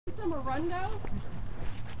a morundo.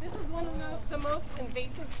 This is one of the most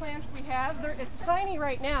invasive plants we have. It's tiny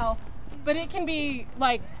right now, but it can be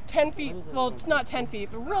like 10 feet, well, it's not 10 feet,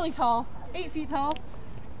 but really tall, 8 feet tall.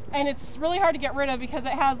 And it's really hard to get rid of because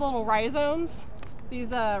it has little rhizomes,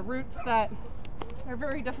 these roots that are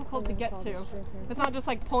very difficult to get to. It's not just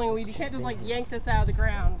like pulling a weed. You can't just like yank this out of the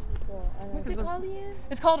ground. What's it called, Leann?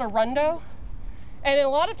 It's called a rundo. And in a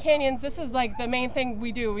lot of canyons, this is like the main thing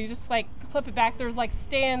we do. We just like clip it back. There's like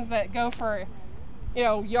stands that go for, you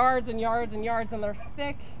know, yards and yards and yards, and they're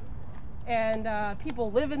thick, and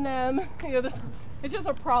people live in them. You know, it's just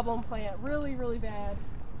a problem plant, really, really bad.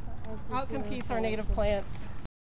 Outcompetes our native plants.